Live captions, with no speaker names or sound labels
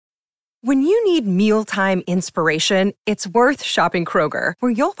When you need mealtime inspiration, it's worth shopping Kroger,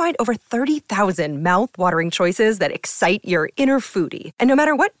 where you'll find over 30,000 mouth-watering choices that excite your inner foodie. And no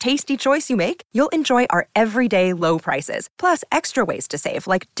matter what tasty choice you make, you'll enjoy our everyday low prices, plus extra ways to save,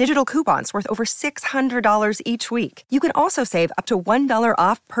 like digital coupons worth over $600 each week. You can also save up to $1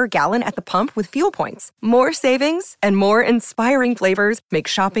 off per gallon at the pump with fuel points. More savings and more inspiring flavors make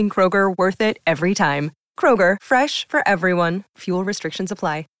shopping Kroger worth it every time. Kroger, fresh for everyone. Fuel restrictions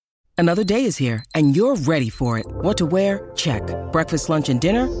apply. Another day is here, and you're ready for it. What to wear? Check. Breakfast, lunch, and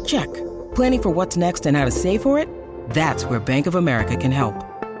dinner? Check. Planning for what's next and how to save for it? That's where Bank of America can help.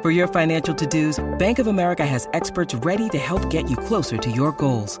 For your financial to-dos, Bank of America has experts ready to help get you closer to your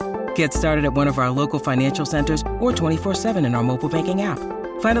goals. Get started at one of our local financial centers or 24/7 in our mobile banking app.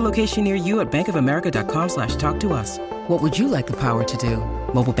 Find a location near you at bankofamerica.com/talktous. What would you like the power to do?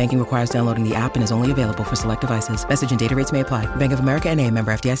 Mobile banking requires downloading the app and is only available for select devices. Message and data rates may apply. Bank of America N.A.,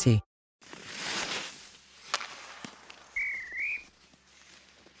 member FDIC.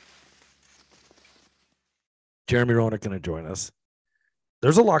 Jeremy Roenick going to join us.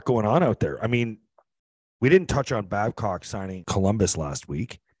 There's a lot going on out there. I mean, we didn't touch on Babcock signing Columbus last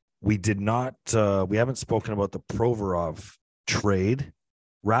week. We did not. We haven't spoken about the Provorov trade.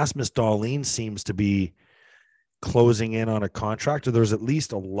 Rasmus Dahlin seems to be closing in on a contract, or there's at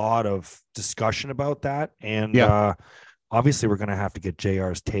least a lot of discussion about that. And obviously, we're going to have to get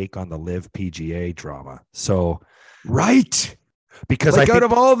JR's take on the LIV PGA drama. So, right. Because like I think, out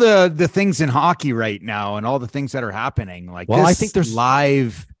of all the things in hockey right now and all the things that are happening, like I think there's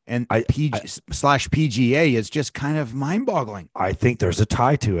live and PGA is just kind of mind boggling. I think there's a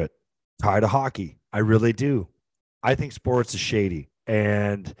tie to it, tie to hockey. I really do. I think sports is shady,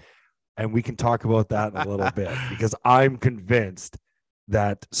 and we can talk about that in a little bit, because I'm convinced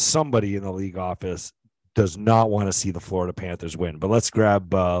that somebody in the league office does not want to see the Florida Panthers win. But let's grab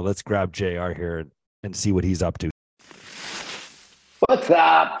JR here and see what he's up to. What's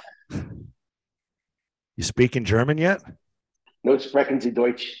up? You speaking German yet? No sprechen Sie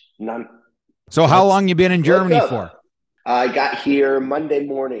Deutsch. None. So how long you been in Germany for? I got here Monday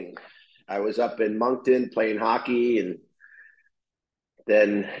morning. I was up in Moncton playing hockey, and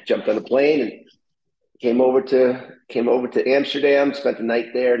then jumped on a plane and came over to Amsterdam, spent the night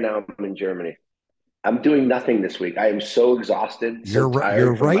there. Now I'm in Germany. I'm doing nothing this week. I am so exhausted. Your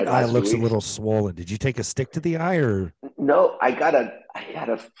right eye looks a little swollen. Did you take a stick to the eye, or? No, I got a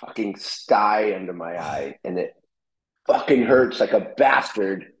fucking sty under my eye, and it fucking hurts like a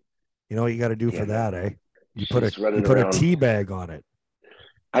bastard. You know what you got to do for that, eh? You put a tea bag on it.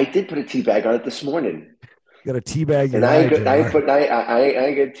 I did put a tea bag on it this morning. You got a tea bag. And I ain't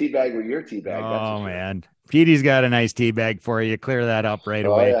get a tea bag with your tea bag. Oh man, Petey's got a nice tea bag for you. Clear that up right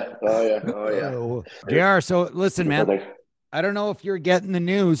away. Oh yeah. JR, so listen, man. I don't know if you're getting the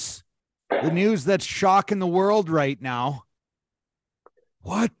news that's shocking the world right now.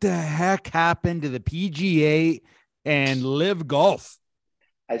 What the heck happened to the PGA and LIV Golf?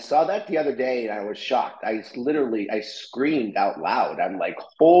 I saw that the other day and I was shocked. I screamed out loud. I'm like,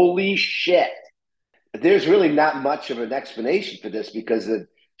 holy shit. There's really not much of an explanation for this, because the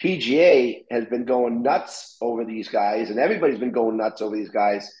PGA has been going nuts over these guys, and everybody's been going nuts over these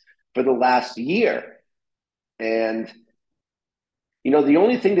guys for the last year. And, the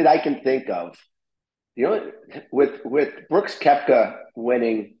only thing that I can think of, with Brooks Koepka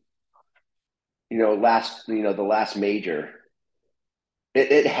winning, the last major,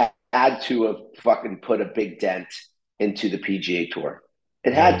 it had to have fucking put a big dent into the PGA Tour.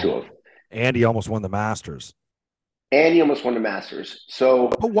 It had to have. And he almost won the Masters. So,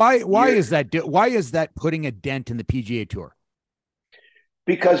 but why is that? Why is that putting a dent in the PGA Tour?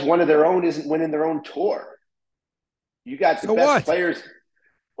 Because one of their own isn't winning their own tour. You got the best players.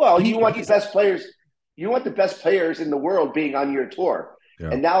 Well, you want the best players. You want the best players in the world being on your tour,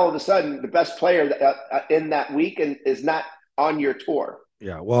 and now all of a sudden, the best player in that week is not on your tour.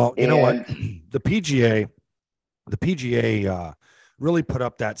 Yeah. Well, you know what? The PGA really put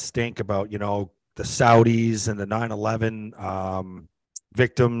up that stink about, the Saudis and the 9/11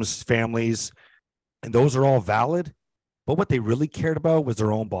 victims' families, and those are all valid. But what they really cared about was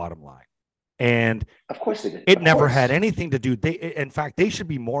their own bottom line. And of course they did. It never had anything to do. In fact, they should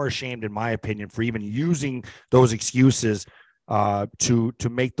be more ashamed, in my opinion, for even using those excuses to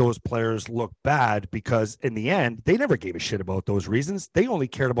make those players look bad, because in the end, they never gave a shit about those reasons. They only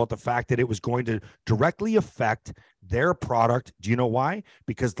cared about the fact that it was going to directly affect their product. Do you know why?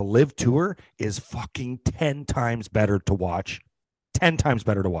 Because the LIV Tour is fucking 10 times better to watch. 10 times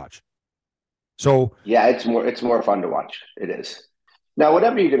better to watch. So yeah, it's more fun to watch. It is. Now,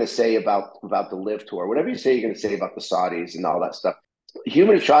 whatever you're going to say about the LIV Tour, whatever you say you're going to say about the Saudis and all that stuff,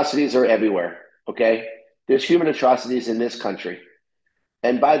 human atrocities are everywhere. Okay, there's human atrocities in this country,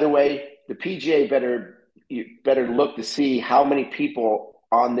 and by the way, the PGA better look to see how many people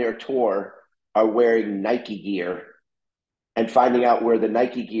on their tour are wearing Nike gear, and finding out where the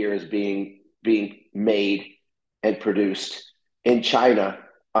Nike gear is being made and produced in China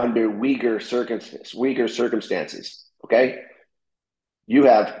under Uyghur circumstances. Okay, you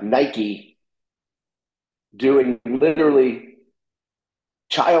have Nike doing literally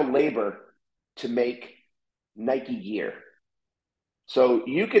child labor to make Nike gear. So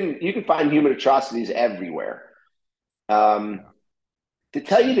you can find human atrocities everywhere. To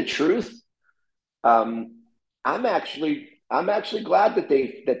tell you the truth, I'm actually glad that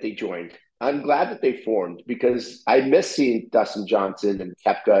they joined. I'm glad that they formed because I miss seeing Dustin Johnson and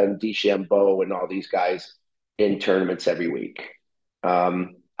Koepka and DeChambeau and all these guys in tournaments every week.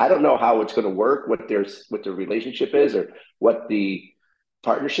 I don't know how it's going to work, what their relationship is, or what the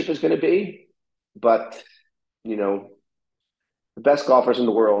partnership is going to be, but the best golfers in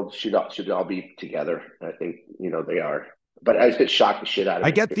the world should all be together. I think they are. But I just shocked the shit out of it.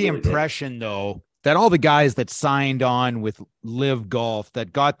 I get the impression though that all the guys that signed on with LIV Golf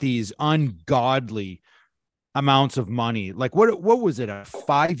that got these ungodly amounts of money, like what was it, a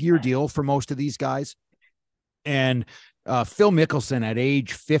 5-year deal for most of these guys? And Phil Mickelson at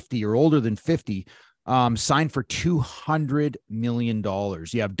age 50 or older than 50 signed for $200 million.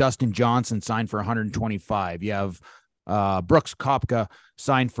 You have Dustin Johnson signed for 125. You have Brooks Koepka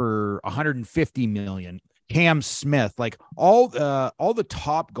signed for 150 million. Cam Smith, like all the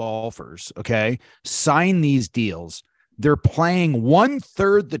top golfers, okay, sign these deals. They're playing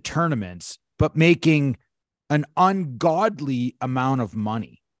 1/3 the tournaments, but making an ungodly amount of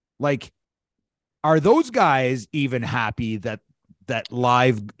money. Like, are those guys even happy that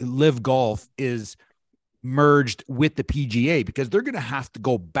LIV Golf is merged with the PGA? Because they're going to have to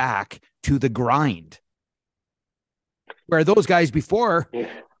go back to the grind. Where those guys before,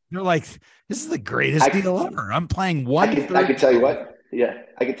 they're like, this is the greatest deal ever. I'm playing one. I can tell you what. Yeah,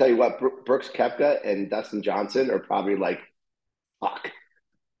 I can tell you what. Brooks Koepka and Dustin Johnson are probably like, fuck.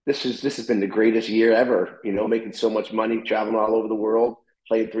 This has been the greatest year ever. Making so much money, traveling all over the world,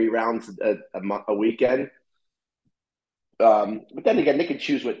 playing 3 rounds a weekend. But then again, they can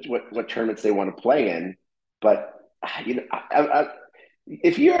choose what tournaments they want to play in. But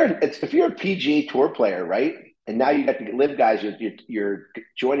if you're a PGA Tour player, right? And now you got the LIV guys, you're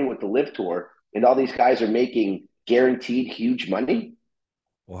joining with the LIV Tour, and all these guys are making guaranteed huge money.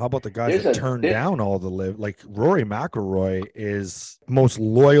 Well, how about the guys that turned down all the LIV? Like Rory McIlroy is most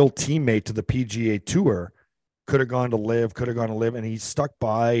loyal teammate to the PGA Tour. Could have gone to LIV, and he stuck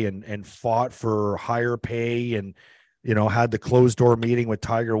by and fought for higher pay and had the closed door meeting with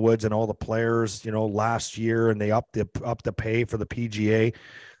Tiger Woods and all the players, last year, and they upped the pay for the PGA.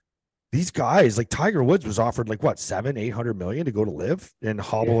 These guys, like Tiger Woods, was offered like what, $700-800 million to go to LIV and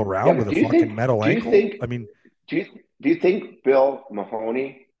hobble around with a fucking metal ankle. Do you think Bill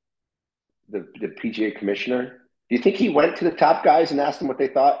Mahoney, the PGA commissioner, do you think he went to the top guys and asked them what they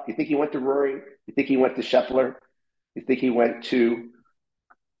thought? Do you think he went to Rory? Do you think he went to Scheffler? Do you think he went to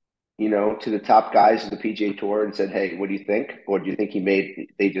the top guys of the PGA Tour and said, "Hey, what do you think?" Or do you think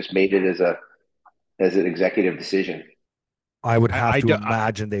they just made it as an executive decision? I would have to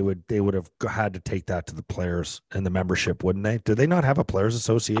imagine they would have had to take that to the players and the membership, wouldn't they? Do they not have a players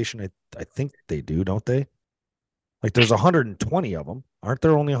association? I think they do, don't they? Like there's 120 of them. Aren't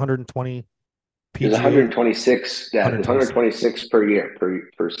there only 120 PGA? There's 126. Yeah, 126 per year,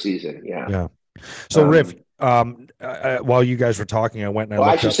 per season. Yeah. Yeah. So Riv, while you guys were talking, I went and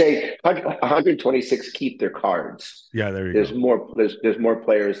I should say 126 keep their cards. Yeah, there's more. There's more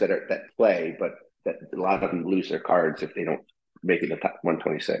players that play, but that a lot of them lose their cards if they don't make it the top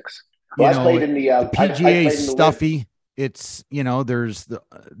 126. Well, I played in the PGA stuffy. It's there's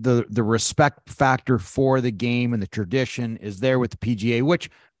the respect factor for the game and the tradition is there with the PGA, which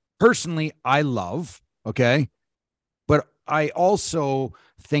personally I love. Okay, but I also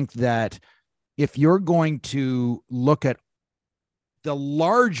think that if you're going to look at the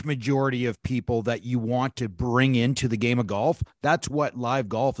large majority of people that you want to bring into the game of golf, that's what LIV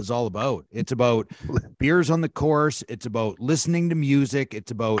Golf is all about. It's about beers on the course. It's about listening to music.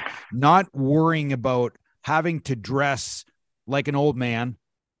 It's about not worrying about having to dress like an old man.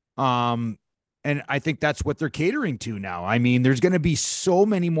 And I think that's what they're catering to now. I mean, there's going to be so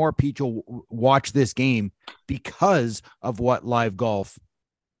many more people watch this game because of what LIV Golf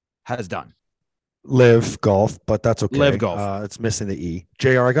has done. LIV Golf, but that's okay. LIV Golf. It's missing the E.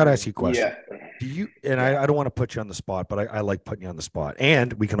 JR, I got to ask you a question. Yeah. Do you, and I don't want to put you on the spot, but I like putting you on the spot.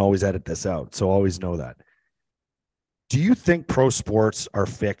 And we can always edit this out. So always know that. Do you think pro sports are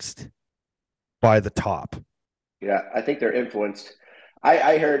fixed by the top? Yeah, I think they're influenced.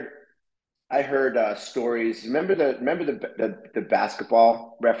 I heard stories. Remember the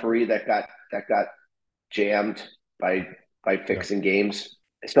basketball referee that got jammed by fixing games.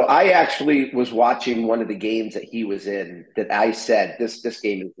 So I actually was watching one of the games that he was in that I said this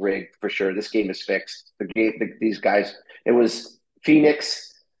game is rigged for sure. This game is fixed. These guys. It was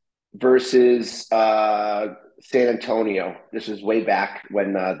Phoenix versus San Antonio. This was way back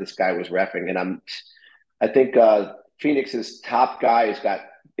when this guy was reffing, and I think Phoenix's top guys got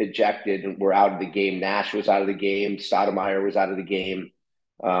ejected and were out of the game. Nash was out of the game. Stoudemire was out of the game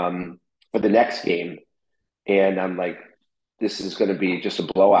for the next game. And I'm like, this is going to be just a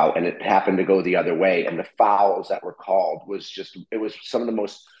blowout. And it happened to go the other way. And the fouls that were called it was some of the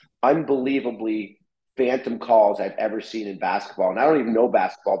most unbelievably phantom calls I've ever seen in basketball. And I don't even know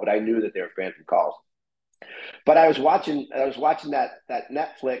basketball, but I knew that they were phantom calls. But I was watching that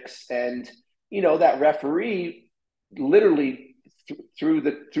Netflix, and that referee literally threw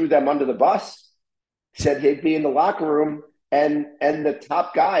them under the bus, said he'd be in the locker room, and the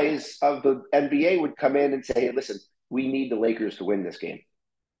top guys of the NBA would come in and say, hey, listen, we need the Lakers to win this game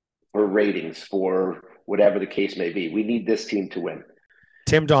for ratings, for whatever the case may be. We need this team to win.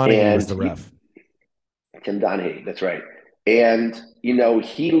 Tim Donaghy was the ref. Tim Donaghy, that's right. And,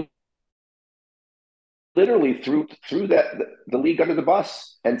 he literally threw the league under the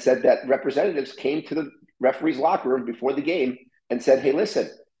bus and said that representatives came to the referee's locker room before the game and said, hey, listen,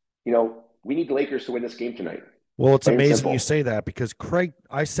 we need the Lakers to win this game tonight. Well, it's amazing you say that, because Craig,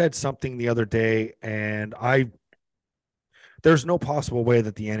 I said something the other day, and there's no possible way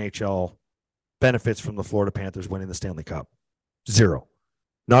that the NHL benefits from the Florida Panthers winning the Stanley Cup. Zero.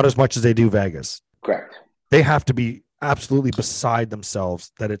 Not as much as they do Vegas. Correct. They have to be absolutely beside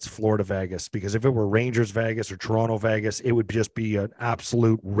themselves that it's Florida Vegas, because if it were Rangers Vegas or Toronto Vegas, it would just be an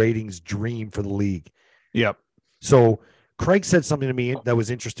absolute ratings dream for the league. Yep. So Craig said something to me that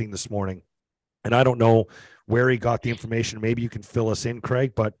was interesting this morning, and I don't know where he got the information. Maybe you can fill us in,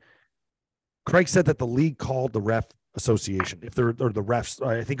 Craig, but Craig said that the league called the ref association. If they're or the refs,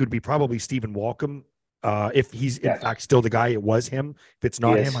 I think it would be probably Stephen Walcom. If he's in fact still the guy, it was him. If it's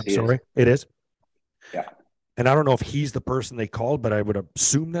not him, I'm sorry. It is. Yeah. And I don't know if he's the person they called, but I would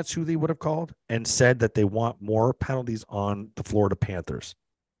assume that's who they would have called, and said that they want more penalties on the Florida Panthers.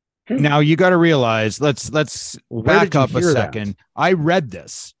 Now you got to realize, let's back up a second.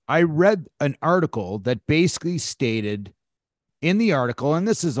 That? I read an article that basically stated in the article, and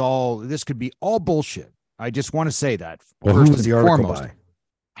this could be all bullshit. I just want to say that. Well, who was the article by?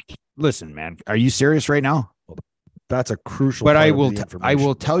 Listen, man, are you serious right now? Well, that's a crucial. But I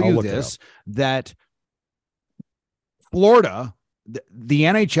will tell you this, that Florida, the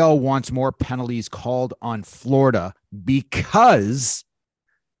NHL wants more penalties called on Florida, because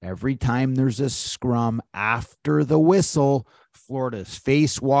every time there's a scrum after the whistle, Florida's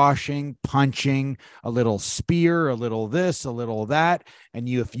face washing, punching, a little spear, a little this, a little that. And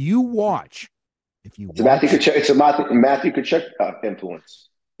it's a Matthew Tkachuk influence.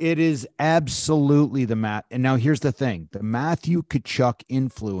 It is absolutely the Matt. And now here's the thing. The Matthew Tkachuk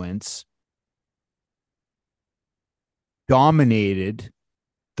influence dominated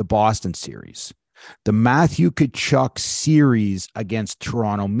the Boston series. The Matthew Tkachuk series against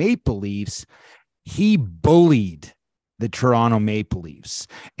Toronto Maple Leafs, he bullied the Toronto Maple Leafs.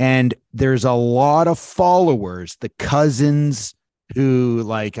 And there's a lot of followers, the Cousins, who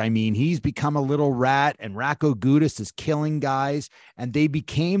he's become a little rat, and Racco Gudis is killing guys, and they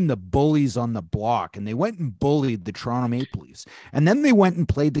became the bullies on the block, and they went and bullied the Toronto Maple Leafs. And then they went and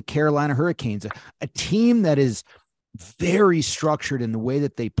played the Carolina Hurricanes, a team that is very structured in the way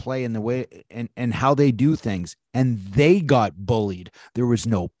that they play and the way and how they do things. And they got bullied. There was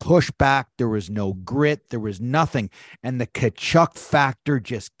no pushback. There was no grit. There was nothing. And the Tkachuk factor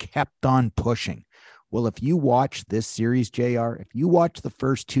just kept on pushing. Well, if you watch this series, JR, if you watch the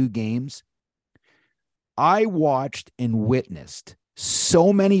first two games, I watched and witnessed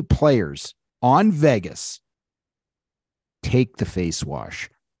so many players on Vegas take the face wash,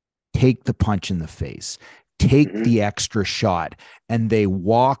 take the punch in the face, take the extra shot, and they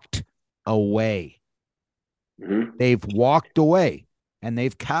walked away. They've walked away, and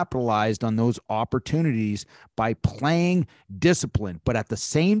they've capitalized on those opportunities by playing discipline. But at the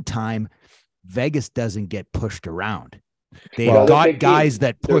same time, Vegas doesn't get pushed around. They've got guys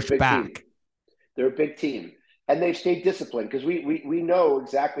that push back. They're a big team, and they've stayed disciplined, because we know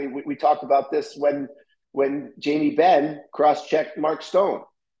exactly. We talked about this when Jamie Benn cross-checked Mark Stone.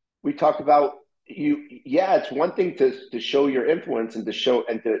 We talked about it's one thing to show your influence and to show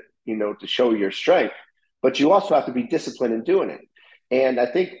your strength, but you also have to be disciplined in doing it. And I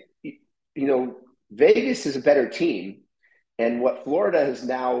think, Vegas is a better team. And what Florida has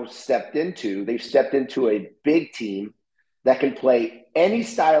now stepped into, they've stepped into a big team that can play any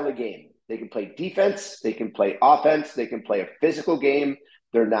style of game. They can play defense, they can play offense, they can play a physical game.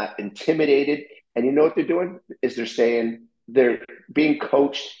 They're not intimidated. And you know what they're doing? They're being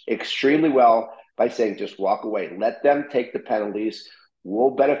coached extremely well by saying, just walk away. Let them take the penalties.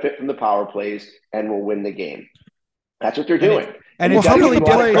 We'll benefit from the power plays and we'll win the game. That's what they're doing. And it's really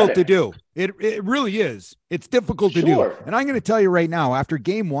difficult to do. It really is. It's difficult to do. And I'm going to tell you right now, after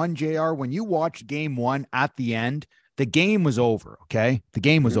game one, JR, when you watched game one at the end, the game was over, okay? The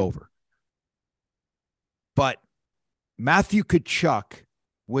game was over. But Matthew Tkachuk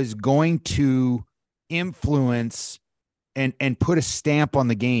was going to influence and put a stamp on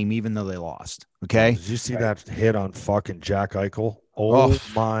the game, even though they lost, okay? Did you see that hit on fucking Jack Eichel? Oh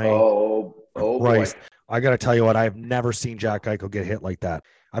my Christ. Boy. I got to tell you what, I've never seen Jack Eichel get hit like that.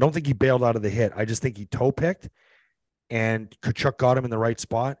 I don't think he bailed out of the hit. I just think he toe picked and Tkachuk got him in the right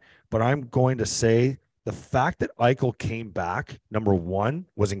spot. But I'm going to say the fact that Eichel came back, number one,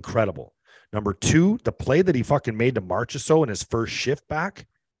 was incredible. Number two, the play that he fucking made to Marchessault in his first shift back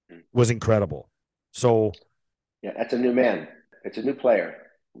was incredible. So, yeah, that's a new man. It's a new player.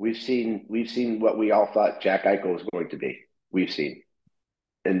 We've seen what we all thought Jack Eichel was going to be. We've seen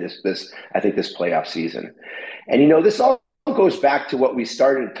in this playoff season. And this all goes back to what we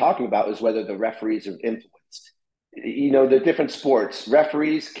started talking about, is whether the referees are influenced. The different sports,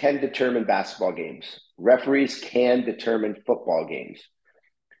 referees can determine basketball games. Referees can determine football games.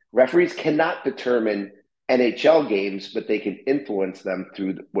 Referees cannot determine NHL games, but they can influence them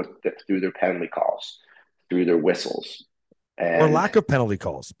through their penalty calls, through their whistles. Or lack of penalty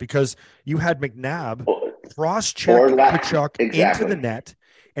calls, because you had McNabb cross-check Tkachuk into the net,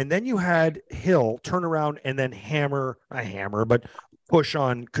 and then you had Hill turn around and then push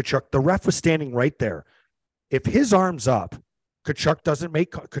on Tkachuk. The ref was standing right there. If his arm's up,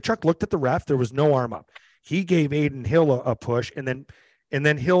 Tkachuk looked at the ref. There was no arm up. He gave Aiden Hill a push, and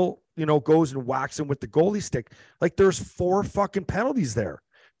then Hill, goes and whacks him with the goalie stick. Like, there's 4 fucking penalties there.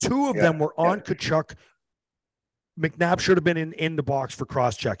 2 of them were on Tkachuk. McNabb should have been in the box for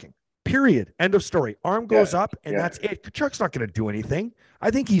cross-checking. Period. End of story. Arm goes up, and that's it. Tkachuk's not going to do anything.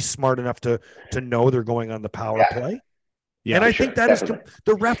 I think he's smart enough to know they're going on the power play. Yeah, and I think that is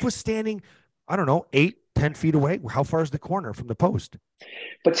the ref was standing, I don't know, 8-10 feet away. How far is the corner from the post?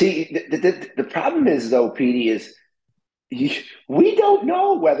 But see, the problem is, though, Petey, is we don't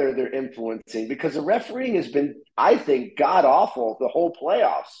know whether they're influencing, because the refereeing has been, I think, god awful the whole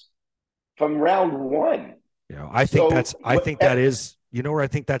playoffs from round one. I think that is, where I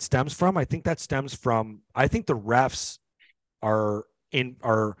think that stems from? I think the refs are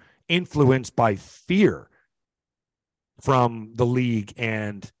influenced by fear from the league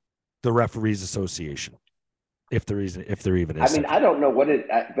and the referees association. If there even is. I mean, I don't know what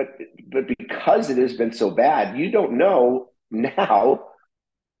but because it has been so bad, you don't know now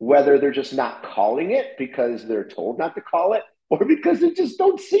whether they're just not calling it because they're told not to call it, or because they just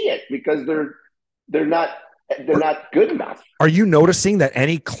don't see it because they're not good enough. Are you noticing that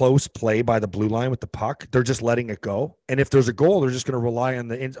any close play by the blue line with the puck, they're just letting it go? And if there's a goal, they're just going to rely on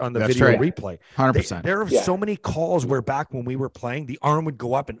the video replay. 100%. There are so many calls where back when we were playing, the arm would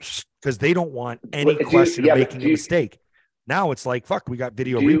go up and because they don't want any question of making a mistake. Now it's like, fuck, we got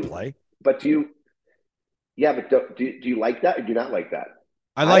video replay. But do you like that or do you not like that?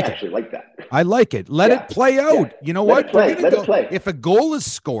 I actually like that. I like it. Let it play out. Yeah. You know what? Let it play. If a goal is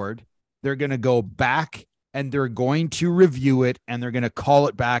scored, they're going to go back and they're going to review it and they're going to call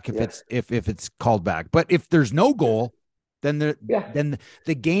it back if it's called back. But if there's no goal, then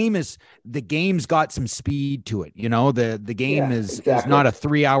the game's got some speed to it. The game is not a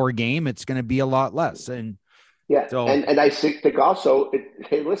 3-hour game. It's going to be a lot less. And and I think also,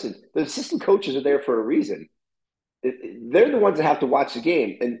 hey, listen, the assistant coaches are there for a reason. They're the ones that have to watch the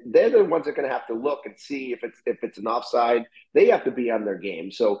game, and they're the ones that are going to have to look and see if it's an offside. They have to be on their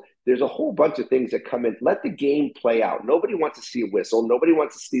game. So there's a whole bunch of things that come in. Let the game play out. Nobody wants to see a whistle. Nobody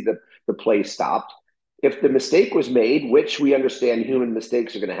wants to see the play stopped. If the mistake was made, which we understand human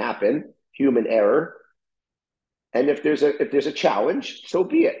mistakes are going to happen, human error, and if there's a challenge, so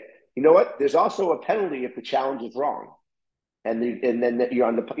be it. You know what? There's also a penalty if the challenge is wrong. And then you're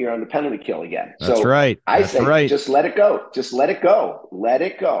on the penalty kill again. That's right. I say just let it go. Just let it go. Let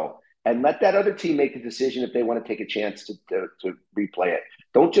it go. And let that other team make the decision if they want to take a chance to replay it.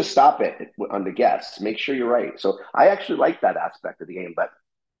 Don't just stop it on the guess. Make sure you're right. So I actually like that aspect of the game. But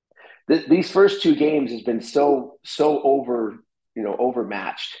these first 2 games has been so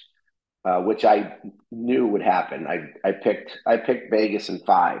overmatched which I knew would happen. I picked Vegas in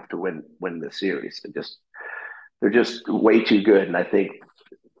 5 to win the series. They're just way too good, and I think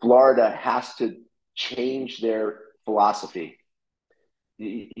Florida has to change their philosophy.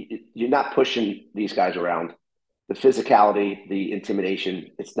 You're not pushing these guys around. The physicality, the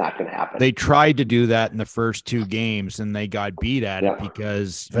intimidation, it's not going to happen. They tried to do that in the first 2 games, and they got beat at it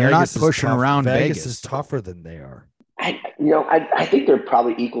because Vegas you're not pushing around Vegas. Vegas is tougher than they are. I think they're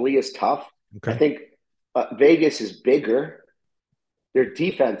probably equally as tough. Okay. I think Vegas is bigger. Their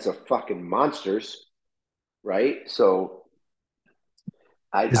defense are fucking monsters, right? So,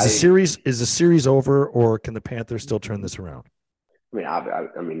 is the series over, or can the Panthers still turn this around?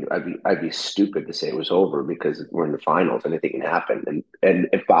 I'd be stupid to say it was over because we're in the finals. Anything can happen, and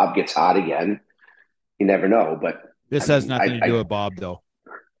if Bob gets hot again, you never know. But this has nothing to do with Bob, though.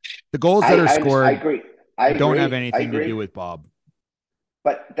 The goals that are scored, I agree. Don't have anything to do with Bob.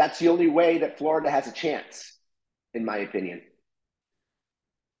 But that's the only way that Florida has a chance, in my opinion.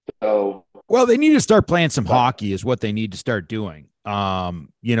 So, well, they need to start playing some hockey, is what they need to start doing.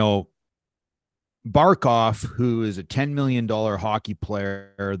 Barkov, who is a $10 million hockey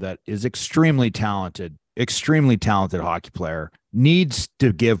player that is extremely talented hockey player, needs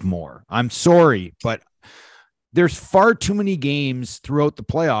to give more. I'm sorry, but there's far too many games throughout the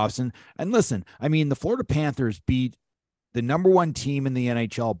playoffs. And listen, I mean, the Florida Panthers beat the number 1 team in the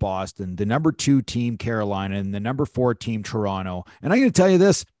NHL, Boston, the number 2 team, Carolina, and the number 4 team, Toronto. And I'm going to tell you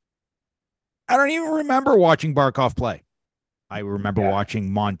this, I don't even remember watching Barkov play. I remember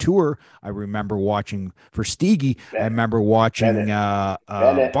watching Montour. I remember watching Versteege. I remember watching Tkachuk,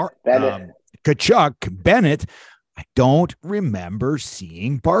 Bennett. I don't remember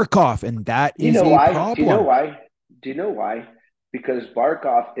seeing Barkov, and that is a problem. Do you know why? Because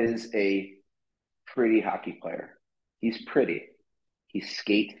Barkov is a pretty hockey player. He's pretty. He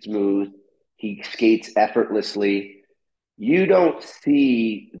skates smooth. He skates effortlessly. You don't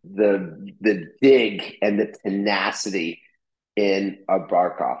see the dig and the tenacity in a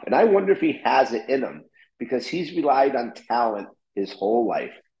Barkov. And I wonder if he has it in him because he's relied on talent his whole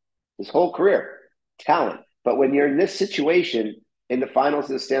life, his whole career, talent. But when you're in this situation in the finals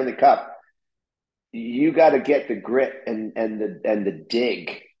of the Stanley Cup, you got to get the grit and the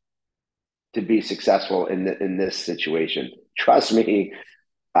dig to be successful in this situation. Trust me,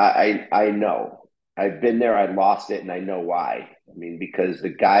 I know. I've been there, I lost it, and I know why. I mean, because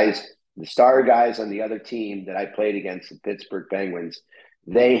the star guys on the other team that I played against, the Pittsburgh Penguins,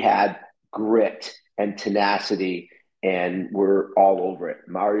 they had grit and tenacity and were all over it.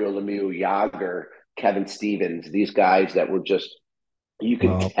 Mario Lemieux, Yager, Kevin Stevens, these guys that were just, you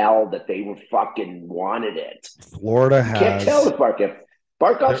can tell that they were fucking wanted it. Florida has... You can't tell with Barkov.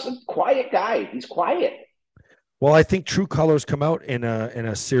 Barkov's a quiet guy. He's quiet. Well, I think true colors come out in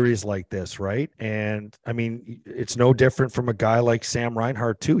a series like this, right? And I mean, it's no different from a guy like Sam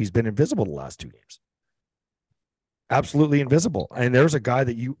Reinhart too. He's been invisible the last 2 games. Absolutely invisible. And there's a guy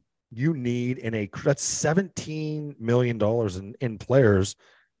that you need that's $17 million in players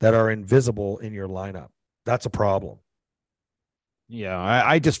that are invisible in your lineup. That's a problem. Yeah,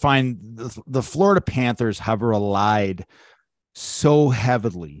 I just find the Florida Panthers have relied so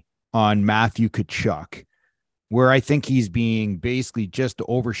heavily on Matthew Tkachuk, where I think he's being basically just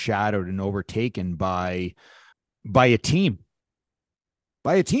overshadowed and overtaken by a team.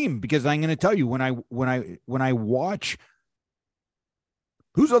 Because I'm going to tell you, when I watch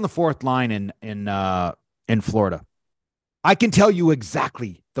who's on the 4th line in Florida, I can tell you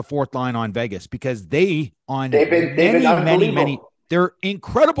exactly the 4th line on Vegas because they've been many. They're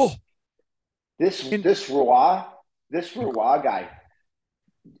incredible. This Roy guy.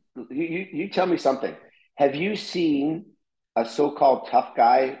 You tell me something. Have you seen a so-called tough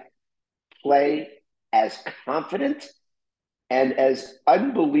guy play as confident and as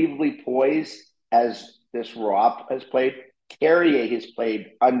unbelievably poised as this Roy has played? Carrier has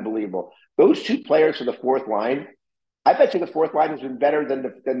played unbelievable. Those 2 players for the 4th line, I bet you the 4th line has been better than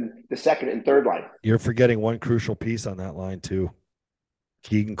the 2nd and 3rd line. You're forgetting one crucial piece on that line too.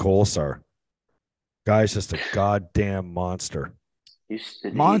 Keegan Kolesar. Guy's just a goddamn monster.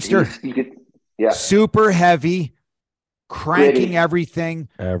 Monster. Super heavy, cranking everything.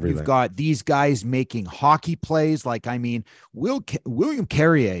 You've got these guys making hockey plays. Like, I mean, William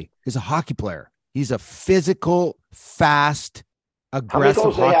Carrier is a hockey player. He's a physical, fast,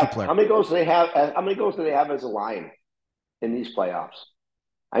 aggressive hockey player. How many goals do they have? How many goals do they have as a line in these playoffs?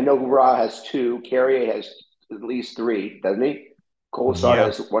 I know Raw has 2. Carrier has at least 3, doesn't he? Kolesar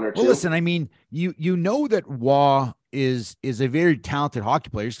has 1 or 2. Well, listen, I mean, you know that Waugh is a very talented hockey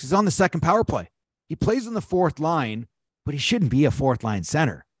player because he's on the second power play. He plays on the 4th line, but he shouldn't be a 4th line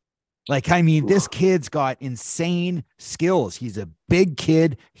center. Like, I mean, this kid's got insane skills. He's a big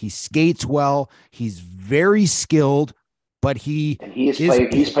kid. He skates well. He's very skilled, but he's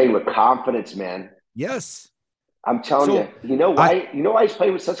playing with confidence, man. Yes. I'm telling you. You know why? You know why he's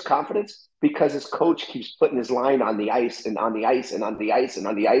playing with such confidence? Because his coach keeps putting his line on the ice and on the ice and on the ice and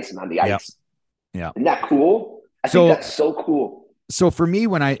on the ice and on the ice. Yeah. Isn't that cool? I think that's so cool. So for me,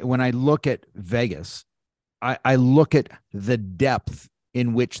 when I look at Vegas, I look at the depth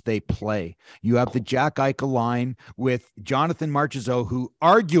in which they play. You have the Jack Eichel line with Jonathan Marchessault, who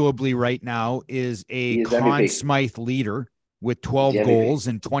arguably right now is a Conn Smythe leader with 12 goals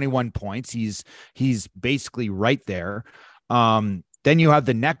and 21 points. He's basically right there. Then you have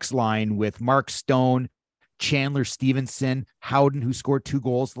the next line with Mark Stone, Chandler Stevenson, Howden, who scored 2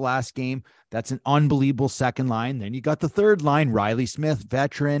 goals the last game. That's an unbelievable second line. Then you got the third line, Riley Smith,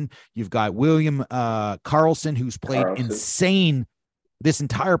 veteran. You've got William Karlsson, who's played insane this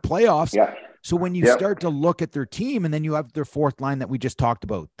entire playoffs. Yeah. So when you start to look at their team, and then you have their fourth line that we just talked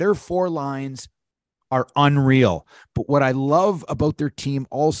about, their 4 lines are unreal. But what I love about their team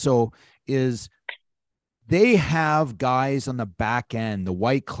also is they have guys on the back end, the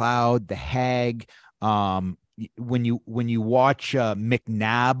White Cloud, the Hag. When you watch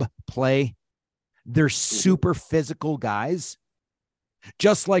McNabb play, they're super physical guys.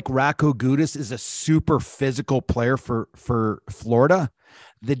 Just like Racco Gudis is a super physical player for Florida.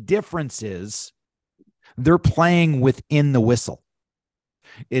 The difference is they're playing within the whistle.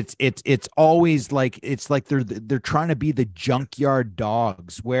 It's always like, it's like they're trying to be the junkyard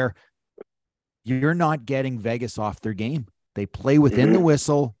dogs where you're not getting Vegas off their game. They play within the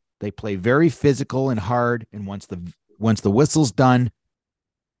whistle. They play very physical and hard. And once the whistle's done,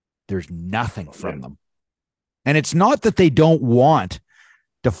 there's nothing from them. And it's not that they don't want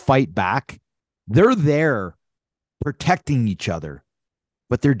to fight back. They're there protecting each other,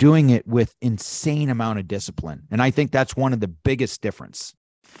 but they're doing it with insane amount of discipline. And I think that's one of the biggest difference.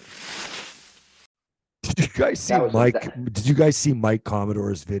 Did you guys see Mike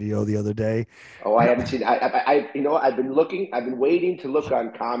Commodore's video the other day? Oh, I haven't seen. I've been waiting to look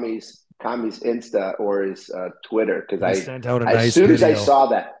on Kami's Insta or his Twitter, because I sent out as soon as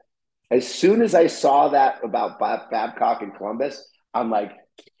I saw that about Babcock and Columbus, I'm like,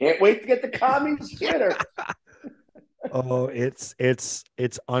 can't wait to get the Kami's Twitter. Oh, it's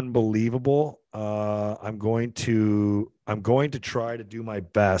unbelievable. I'm going to try to do my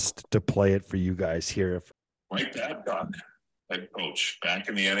best to play it for you guys here. Mike Babcock, head coach, back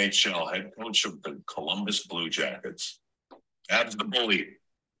in the NHL, head coach of the Columbus Blue Jackets. Abs the bully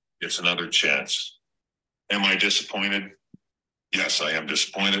gets another chance. Am I disappointed? Yes, I am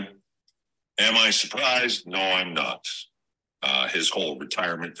disappointed. Am I surprised? No, I'm not. His whole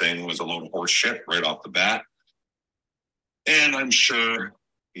retirement thing was a load of horse shit right off the bat. And I'm sure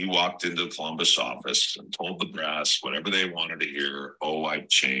he walked into the Columbus office and told the brass whatever they wanted to hear. Oh, I've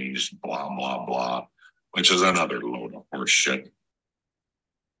changed, blah, blah, blah, which is another load of horse shit.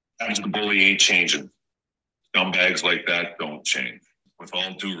 As the bully ain't changing. Scumbags like that don't change. With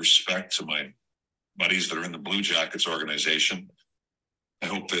all due respect to my buddies that are in the Blue Jackets organization, I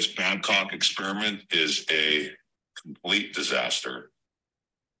hope this Babcock experiment is a complete disaster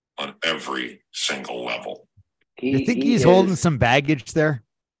on every single level. You think he's holding some baggage there?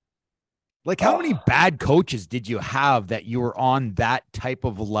 Like, how many bad coaches did you have that you were on that type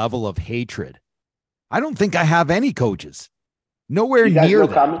of level of hatred? I don't think I have any coaches. Nowhere near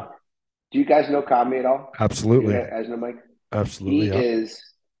that. Do you guys know Kami at all? Absolutely. You guys know Mike? Absolutely.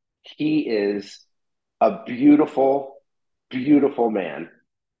 He is a beautiful, beautiful man.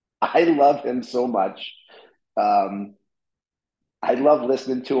 I love him so much. I love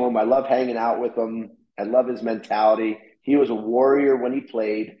listening to him. I love hanging out with him. I love his mentality. He was a warrior when he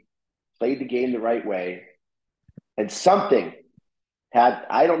played the game the right way. And something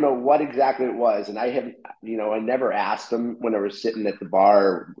I don't know what exactly it was. And I never asked him when I was sitting at the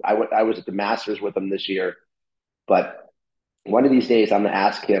bar. I was at the Masters with him this year. But one of these days I'm going to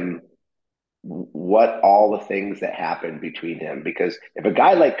ask him what all the things that happened between him, because if a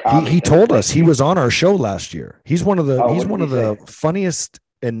guy like Kami, he told us he was on our show last year. He's one of the funniest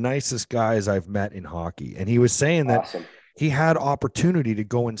and nicest guys I've met in hockey. And he was saying that he had opportunity to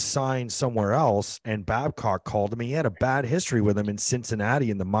go and sign somewhere else, and Babcock called him. He had a bad history with him in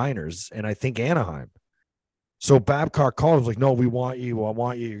Cincinnati in the minors, and I think Anaheim. So Babcock called him, was like, no, we want you. I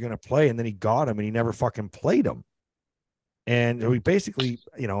want you. You're going to play. And then he got him, and he never fucking played him. And we basically,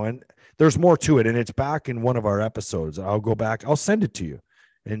 and there's more to it, and it's back in one of our episodes. I'll go back. I'll send it to you,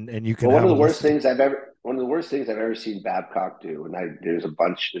 and you can. Well, one of the worst things I've ever seen Babcock do, and there's a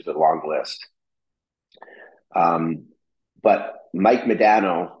long list. But Mike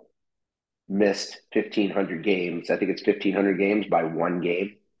Modano missed 1,500 games. I think it's 1,500 games by one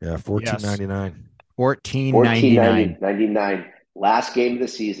game. Yeah, 1499. 1499. 1499. Last game of the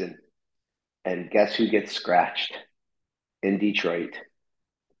season. And guess who gets scratched in Detroit?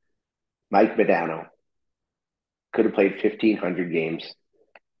 Mike Modano. Could have played 1,500 games.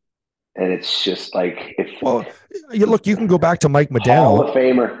 And it's just like, you can go back to Mike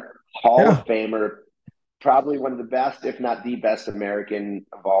Modano. Hall of Famer, probably one of the best, if not the best American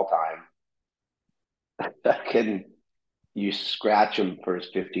of all time. You scratch him for his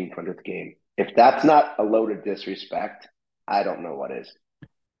 1,500th game. If that's not a load of disrespect, I don't know what is.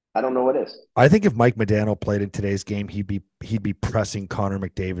 I think if Mike Modano played in today's game, he'd be pressing Connor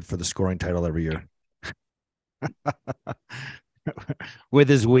McDavid for the scoring title every year. With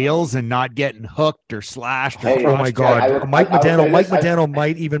his wheels and not getting hooked or slashed. Oh my God. Mike Modano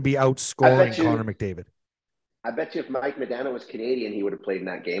might even be outscoring Connor McDavid. I bet you if Mike Modano was Canadian, he would have played in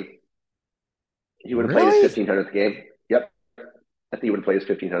that game. He would have played his 1,500th game. Yep. I think he would have played his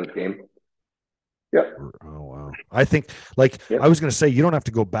 1,500th game. Yep. Oh, wow. I think, I was going to say, you don't have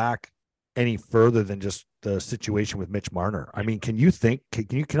to go back any further than just the situation with Mitch Marner. I mean, can you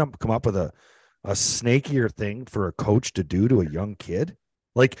come up with a snakier thing for a coach to do to a young kid?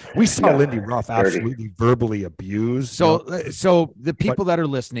 Like we saw Lindy Ruff absolutely verbally abused. So the people that are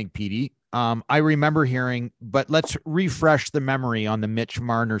listening, Petey, I remember hearing, but let's refresh the memory on the Mitch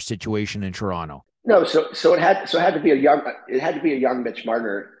Marner situation in Toronto. No, so it had to be a young Mitch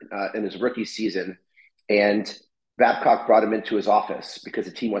Marner in his rookie season, and Babcock brought him into his office because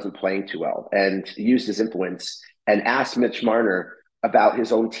the team wasn't playing too well, and used his influence and asked Mitch Marner about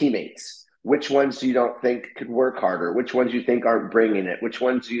his own teammates. Which ones do you don't think could work harder? Which ones you think aren't bringing it? Which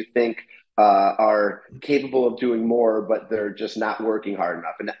ones do you think are capable of doing more, but they're just not working hard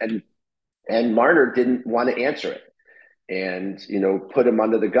enough? And Marner didn't want to answer it, and put him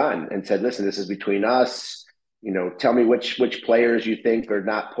under the gun and said, "Listen, this is between us. Tell me which players you think are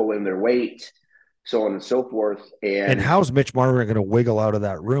not pulling their weight, so on and so forth." And how's Mitch Marner going to wiggle out of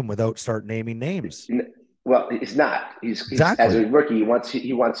that room without start naming names? Well, he's not. He's as a rookie.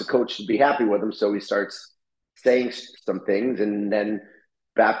 He wants a coach to be happy with him, so he starts saying some things, and then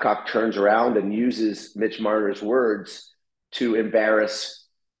Babcock turns around and uses Mitch Marner's words to embarrass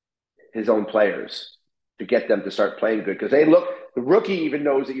his own players, to get them to start playing good, because the rookie even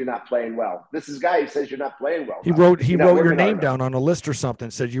knows that you're not playing well. This is a guy who says you're not playing well. He wrote your name down on a list or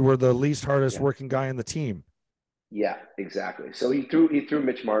something, said you were the least hardest working guy on the team. Yeah, exactly. So he threw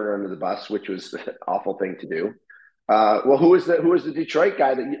Mitch Marner under the bus, which was an awful thing to do. Well, who was the Detroit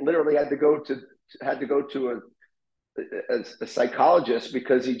guy that literally had to go to a psychologist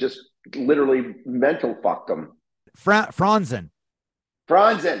because he just literally mental fucked him? Franzen.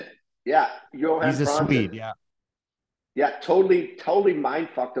 Yeah, Johan he's a Franzen. Swede. Yeah. Yeah, totally mind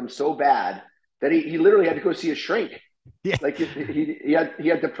fucked him so bad that he literally had to go see a shrink. Yeah, like he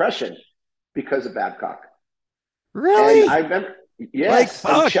had depression because of Babcock. Really? And I remember, yes.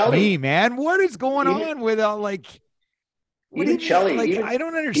 Like, fuck me, man. What is going on with even Chelly? I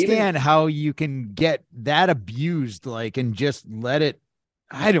don't understand how you can get that abused, and just let it.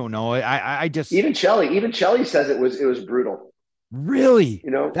 I don't know. I just even Chelly says it was brutal. Really?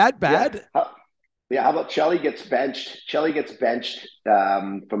 That bad? Yeah. How about Chelly gets benched? Chelly gets benched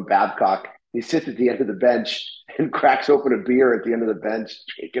from Babcock. He sits at the end of the bench and cracks open a beer at the end of the bench,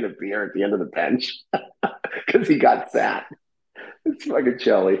 drinking a beer at the end of the bench because he got sat. It's fucking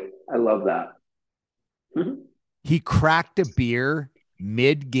Chelly. I love that. He cracked a beer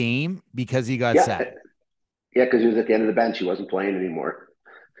mid-game because he got sat. Yeah, because he was at the end of the bench. He wasn't playing anymore.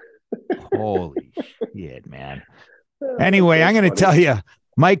 Holy shit, man. Anyway, I'm going to tell you,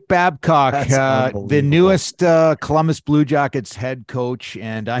 Mike Babcock, the newest Columbus Blue Jackets head coach.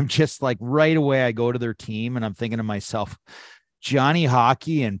 And I'm just right away, I go to their team and I'm thinking to myself, Johnny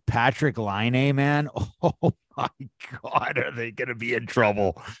Hockey and Patrick Laine, man. Oh my God, are they going to be in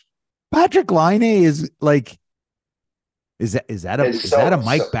trouble? Patrick Laine is is that a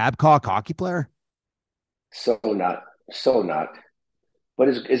Mike Babcock hockey player? So not. But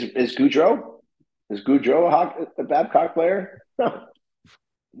is Goudreau? Is Goudreau a Babcock player?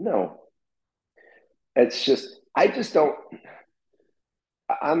 No. It's just, I just don't.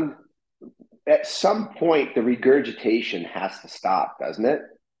 At some point, the regurgitation has to stop, doesn't it?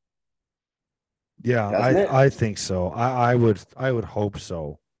 Yeah, I think so. I would hope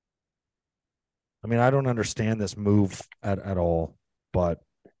so. I mean, I don't understand this move at all, but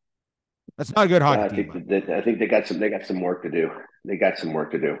that's not a good hockey team. I think they got some work to do. They got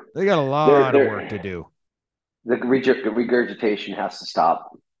a lot of work to do. The regurgitation has to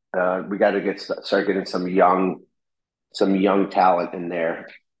stop. We got to start getting some young talent in there.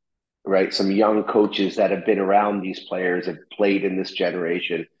 right? Some young coaches that have been around these players, have played in this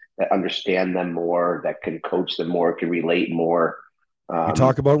generation, that understand them more, that can coach them more, can relate more. You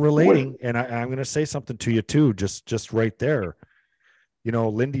talk about relating, and I'm going to say something to you too, just right there. You know,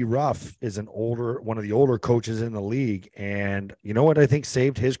 Lindy Ruff is one of the older coaches in the league. And you know what I think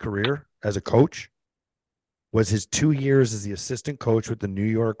saved his career as a coach was his 2 years as the assistant coach with the New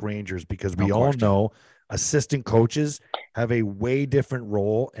York Rangers, because we all know assistant coaches have a way different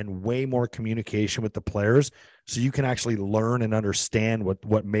role and way more communication with the players. So you can actually learn and understand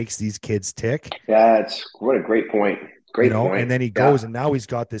what makes these kids tick. That's what a great point. Great point. And then he goes, and now he's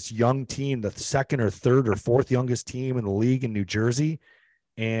got this young team, the second or third or fourth youngest team in the league in New Jersey.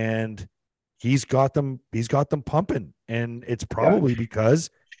 And he's got them pumping. And it's probably because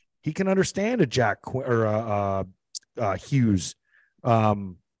he can understand a Jack Hughes,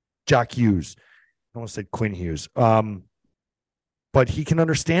 Jack Hughes. I almost said Quinn Hughes. But he can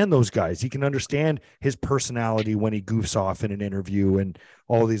understand those guys. He can understand his personality when he goofs off in an interview and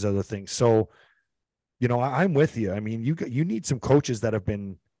all these other things. So, you know, I'm with you. I mean, you need some coaches that have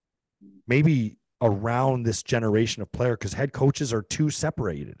been maybe around this generation of player, because head coaches are too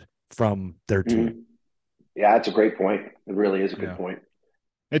separated from their team. Yeah, that's a great point. It really is a good point.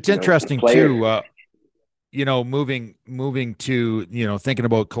 It's interesting too. You know, moving to, you know, thinking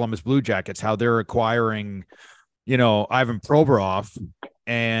about Columbus Blue Jackets, how they're acquiring, you know, Ivan Provorov,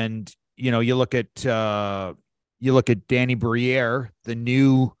 and you know, you look at Danny Briere, the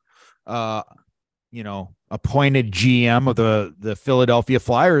new, you know, appointed GM of the Philadelphia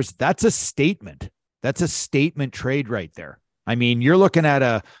Flyers. That's a statement. That's a statement trade right there. I mean, you're looking at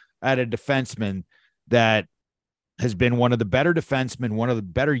a defenseman that has been one of the better defensemen, one of the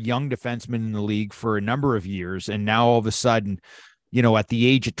better young defensemen in the league for a number of years. And now all of a sudden, you know, at the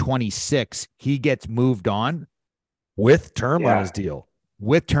age of 26, he gets moved on with term on his deal.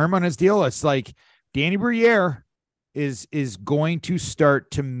 With term on his deal. It's like Danny Briere is going to start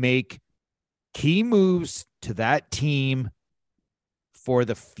to make key moves to that team for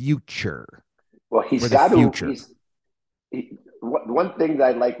the future. Well, he's got to. One thing that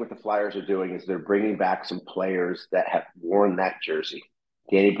I like what the Flyers are doing is they're bringing back some players that have worn that jersey.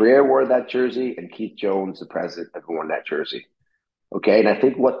 Danny Briere wore that jersey, and Keith Jones, the president, have worn that jersey. Okay, and I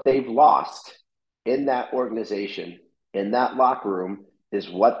think what they've lost in that organization, in that locker room, is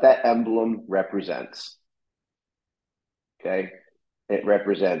what that emblem represents. Okay, it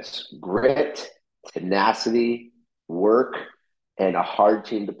represents grit, tenacity, work, and a hard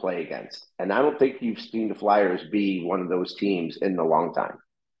team to play against. And I don't think you've seen the Flyers be one of those teams in a long time.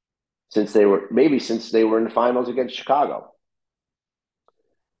 Since they were in the finals against Chicago.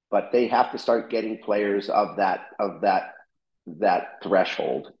 But they have to start getting players of that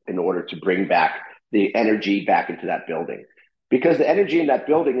threshold in order to bring back the energy back into that building. Because the energy in that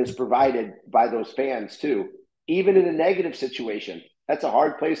building is provided by those fans too. Even in a negative situation, that's a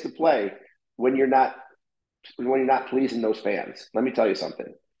hard place to play when you're not pleasing those fans. Let me tell you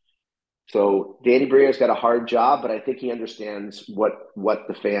something. So Danny Briere's got a hard job, but I think he understands what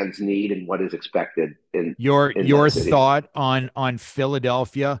the fans need and what is expected. Your thought on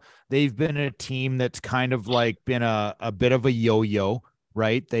Philadelphia? They've been a team that's kind of like been a bit of a yo-yo,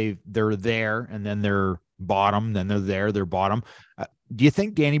 right? They're there, and then they're bottom, then they're bottom. Do you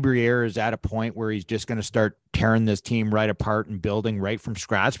think Danny Briere is at a point where he's just going to start tearing this team right apart and building right from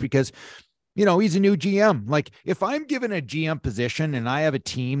scratch? Because, you know, he's a new GM. Like, if I'm given a GM position and I have a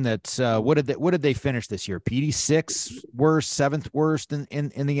team that's what did they finish this year? PD 6th worst, 7th worst in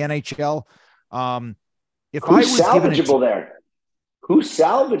the NHL. If Who's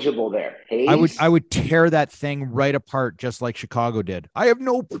salvageable there? Hayes? I would tear that thing right apart, just like Chicago did. I have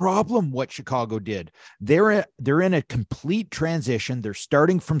no problem what Chicago did. They're in a complete transition. They're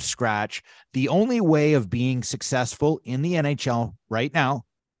starting from scratch. The only way of being successful in the NHL right now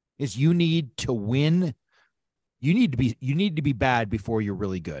is you need to win. You need to be bad before you're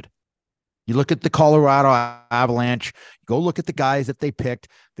really good. You look at the Colorado Avalanche, go look at the guys that they picked.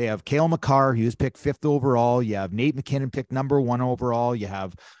 They have Cale Makar, he was picked 5th overall. You have Nate McKinnon picked number 1 overall. You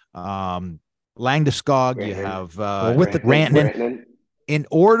have Landeskog. You have Rantanen. In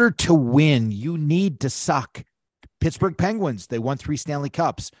order to win, you need to suck. Pittsburgh Penguins, they won 3 Stanley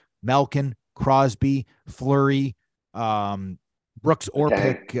Cups. Malkin, Crosby, Fleury, Brooks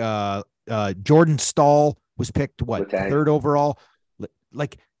Orpik, Jordan Stahl was picked, 3rd overall.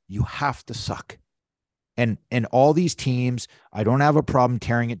 Like, you have to suck. And all these teams, I don't have a problem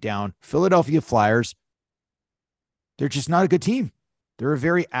tearing it down. Philadelphia Flyers, they're just not a good team. They're a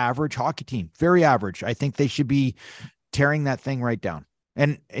very average hockey team. Very average. I think they should be tearing that thing right down.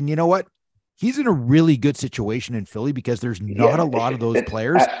 And you know what? he's in a really good situation in Philly because there's not a lot of those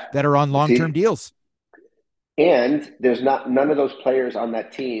players that are on long-term deals. And there's none of those players on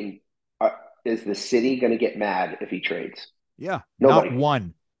that team. Is the city going to get mad if he trades? Yeah. Nobody. Not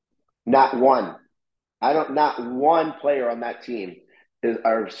one. Not one. Not one player on that team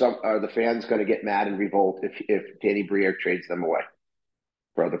are the fans going to get mad and revolt if Danny Briere trades them away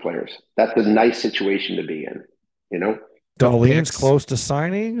for other players. That's a nice situation to be in, you know? Dahlin's close to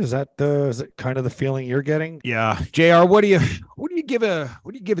signing. Is it kind of the feeling you're getting? Yeah. JR, what do you give a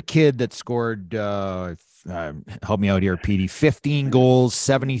kid that scored help me out here, PD, 15 goals,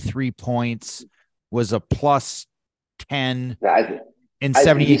 73 points, was a plus 10 in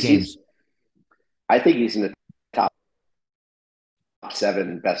 78 games? I think he's in the top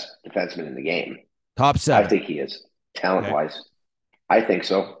 7 best defensemen in the game. Top 7. I think he is, talent-wise. Okay. I think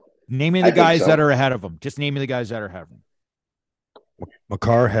so. Name me the guys that are ahead of him. Just name me the guys that are ahead of him.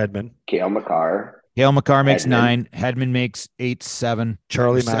 Makar, Hedman. Cale Makar. Cale Makar makes 9. Hedman makes 8-7.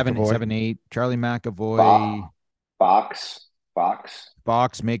 Charlie 7, McAvoy. 7-8. Charlie McAvoy. Fox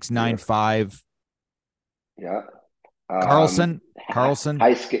makes 9-5. Yeah. Carlson.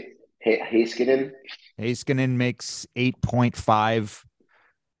 Heiskanen makes 8.5.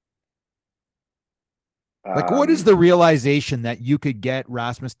 Like, what is the realization that you could get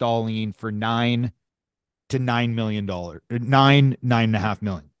Rasmus Dahlin for $9 to $9 million, $9.5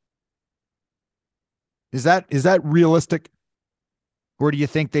 million? Is that realistic? Or do you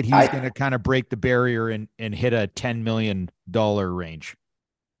think that he's going to kind of break the barrier and hit a $10 million range?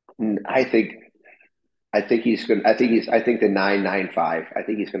 I think the 9.95. I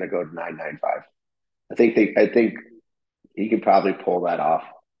think he's going to go to 9.95. I think he can probably pull that off.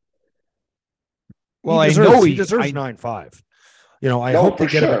 Well, he deserves 9.5. You know, I hope they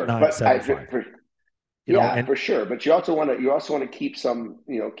get him at 9.75. For sure. But you also want to keep some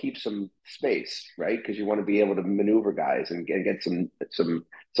space, right? Because you want to be able to maneuver guys and get some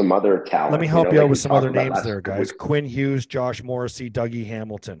other talent. Let me help you out with some other names there, guys. Quinn Hughes, Josh Morrissey, Dougie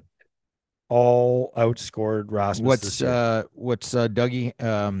Hamilton, all outscored Rasmus. What's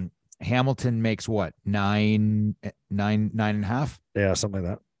Dougie Hamilton makes what? 9.5? Yeah, something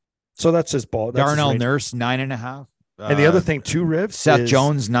like that. So that's his ball. That's Darnell Nurse 9.5. And the other thing too, Riv, Seth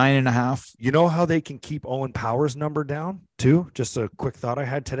Jones 9.5. You know how they can keep Owen Power's number down too? Just a quick thought I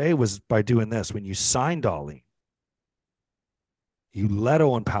had today was by doing this. When you sign Dahlin, you let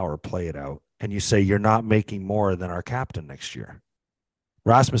Owen Power play it out, and you say you're not making more than our captain next year.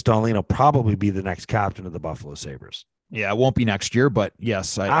 Rasmus Dahlin will probably be the next captain of the Buffalo Sabres. Yeah, it won't be next year, but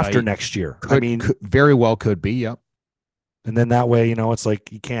yes, next year. Could very well could be. Yep. And then that way, it's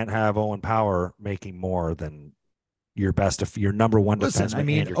like you can't have Owen Power making more than your number one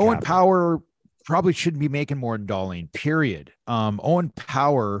defenseman. Owen Power probably shouldn't be making more than Dahlin, period. Owen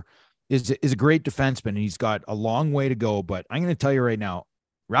Power is a great defenseman, and he's got a long way to go. But I'm going to tell you right now,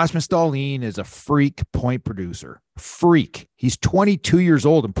 Rasmus Dahlin is a freak point producer. Freak. He's 22 years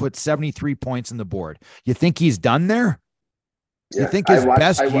old and put 73 points on the board. You think he's done there? You think his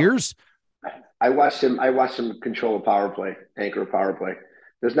best years? I watched him control a power play, anchor a power play.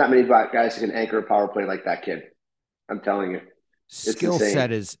 There's not many guys who can anchor a power play like that kid. I'm telling you. Skill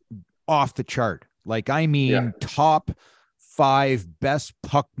set is off the chart. Top 5 best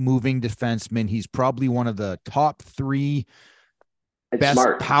puck moving defensemen. He's probably one of the top 3 best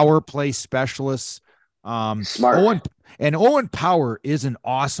power play specialists. Smart. Owen Power is an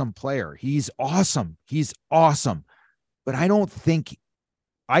awesome player. He's awesome. But I don't think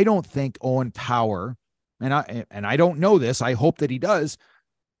Owen Power, and I don't know this, I hope that he does,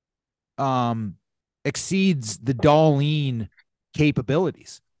 exceeds the Dahlin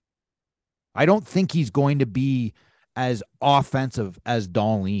capabilities. I don't think he's going to be as offensive as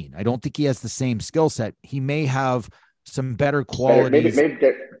Dahlin. I don't think he has the same skill set. He may have some better qualities. Maybe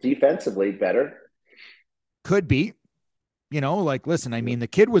defensively better. Could be. Listen, the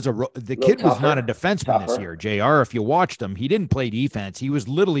kid was not a defenseman this year, JR. If you watched him, he didn't play defense. He was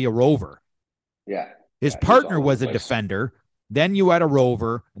literally a rover. Yeah. His partner was a defender. Then you had a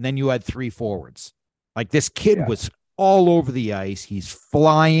rover, and then you had 3 forwards. This kid was all over the ice. He's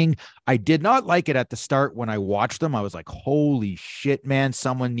flying. I did not like it at the start when I watched him. I was like, holy shit, man,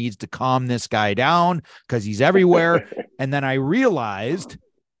 someone needs to calm this guy down because he's everywhere. And then I realized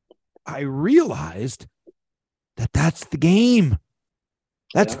that's the game.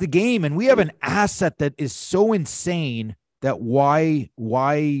 That's the game. And we have an asset that is so insane that why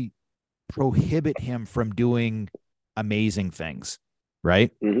prohibit him from doing amazing things,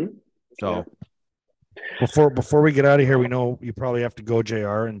 right? Mm-hmm. So Before we get out of here, we know you probably have to go,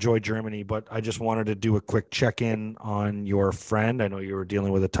 JR. Enjoy Germany, but I just wanted to do a quick check-in on your friend. I know you were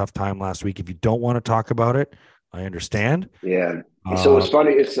dealing with a tough time last week. If you don't want to talk about it, I understand. Yeah. So it's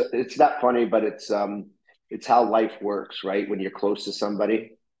funny. It's not funny, but it's how life works, right? When you're close to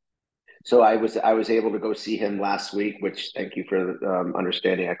somebody. So I was able to go see him last week, which thank you for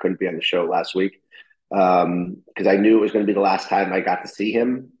understanding. I couldn't be on the show last week because I knew it was going to be the last time I got to see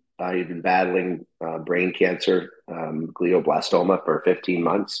him. He'd been battling brain cancer, glioblastoma, for 15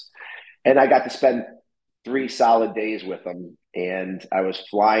 months, and I got to spend 3 solid days with him. And I was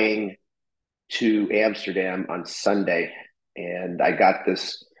flying to Amsterdam on Sunday, and I got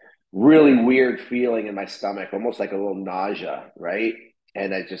this really weird feeling in my stomach, almost like a little nausea, right?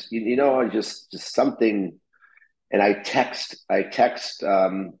 And I just, I just something, and I text back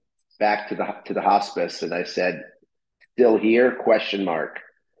to the hospice, and I said, "Still here?" Question mark.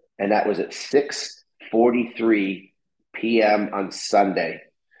 And that was at 6:43 p.m. on Sunday,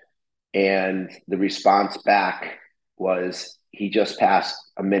 and the response back was, "He just passed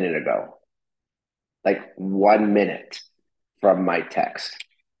a minute ago." Like 1 minute from my text.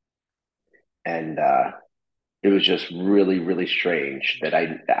 And it was just really, really strange that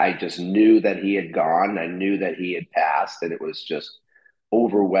I just knew that he had gone. I knew that he had passed, and it was just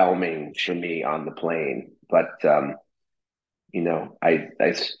overwhelming for me on the plane. But I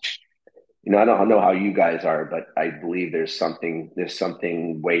don't know how you guys are, but I believe there's something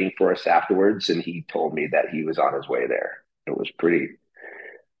waiting for us afterwards. And he told me that he was on his way there. It was pretty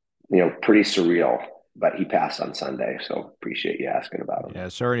surreal, but he passed on Sunday. So appreciate you asking about him. Yeah,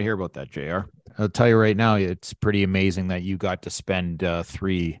 sorry to hear about that, JR. I'll tell you right now, it's pretty amazing that you got to spend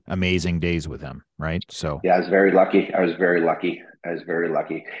 3 amazing days with him, right? So yeah, I was very lucky.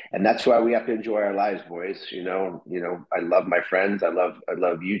 And that's why we have to enjoy our lives, boys. I love my friends. I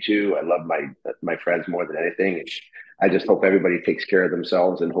love you two. I love my friends more than anything. I just hope everybody takes care of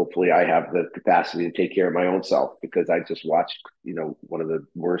themselves, and hopefully I have the capacity to take care of my own self, because I just watched, one of the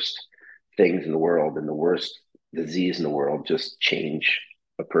worst things in the world and the worst disease in the world just change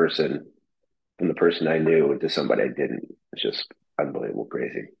a person from the person I knew into somebody I didn't. It's just unbelievable,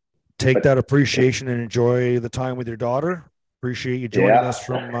 crazy. Take that appreciation and enjoy the time with your daughter. Appreciate you joining us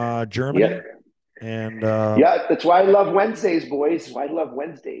from Germany. Yeah. And that's why I love Wednesdays, boys. Why I love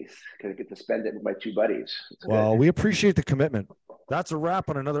Wednesdays, because I get to spend it with my 2 buddies. Well, we appreciate the commitment. That's a wrap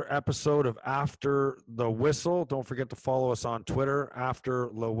on another episode of After the Whistle. Don't forget to follow us on Twitter,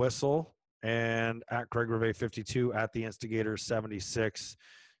 After the Whistle, and at Craig Rivet 52, at the Instigator 76.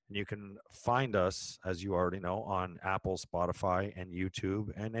 And you can find us, as you already know, on Apple, Spotify, and YouTube,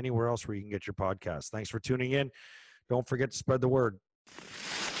 and anywhere else where you can get your podcasts. Thanks for tuning in. Don't forget to spread the word.